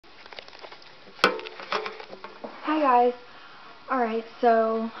Hi guys. Alright,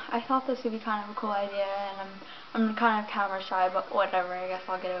 so I thought this would be kind of a cool idea, and I'm kind of camera shy, but whatever, I guess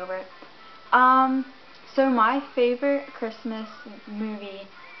I'll get over it. So my favorite Christmas movie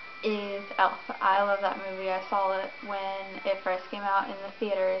is Elf. I love that movie. I saw it when it first came out in the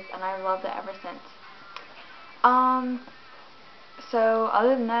theaters, and I've loved it ever since. So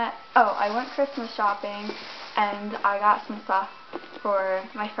other than that, I went Christmas shopping, and I got some stuff for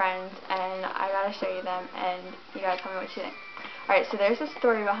my friends, and I gotta show you them, and you gotta tell me what you think. Alright, so there's a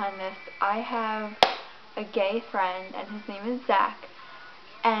story behind this. I have a gay friend, and his name is Zach,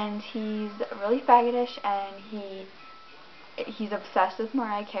 and he's really faggotish, and he's obsessed with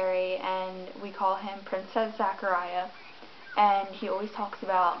Mariah Carey, and we call him Princess Zachariah. And he always talks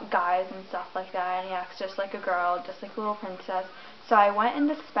about guys and stuff like that, and he acts just like a girl, just like a little princess. So I went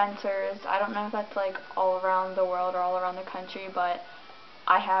into Spencer's. I don't know if that's like all around the world or all around the country, but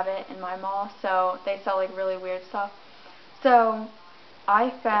I have it in my mall, so they sell like really weird stuff. So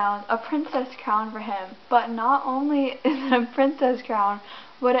I found a princess crown for him, but not only is it a princess crown,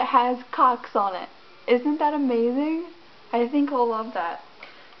 but it has cocks on it. Isn't that amazing? I think he'll love that.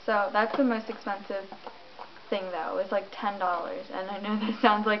 So that's the most expensive thing though. It's like $10, and I know this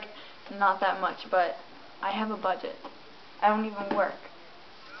sounds like not that much, but I have a budget. I don't even work.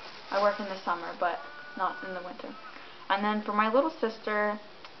 I work in the summer, but not in the winter. And then for my little sister,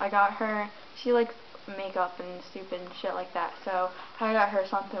 I got her, she likes makeup and stupid shit like that, so I got her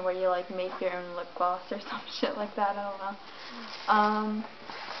something where you like make your own lip gloss or some shit like that, I don't know.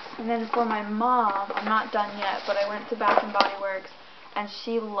 And then for my mom, I'm not done yet, but I went to Bath and Body Works, and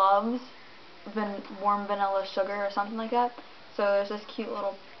she loves warm vanilla sugar or something like that. So there's this cute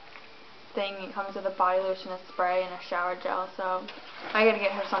little thing. It comes with a body lotion, a spray, and a shower gel. So I gotta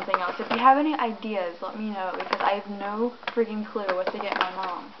get her something else. If you have any ideas, let me know, because I have no freaking clue what to get my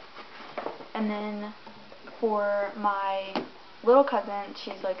mom. And then for my little cousin,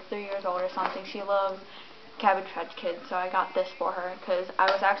 she's like 3 years old or something. She loves Cabbage Patch Kids, so I got this for her because I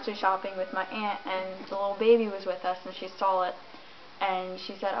was actually shopping with my aunt, and the little baby was with us, and she saw it. And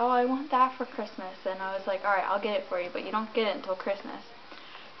she said, "Oh, I want that for Christmas." And I was like, "Alright, I'll get it for you, but you don't get it until Christmas."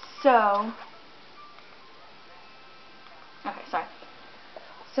 So, okay, sorry.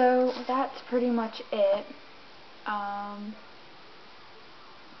 So, that's pretty much it.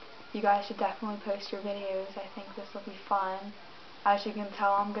 You guys should definitely post your videos. I think this will be fun. As you can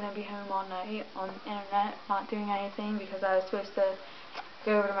tell, I'm going to be home all night on the internet, not doing anything, because I was supposed to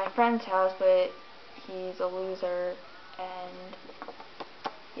go over to my friend's house, but he's a loser, and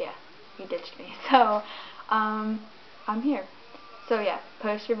yeah, he ditched me. So, I'm here. So yeah,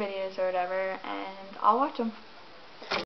 post your videos or whatever, and I'll watch them.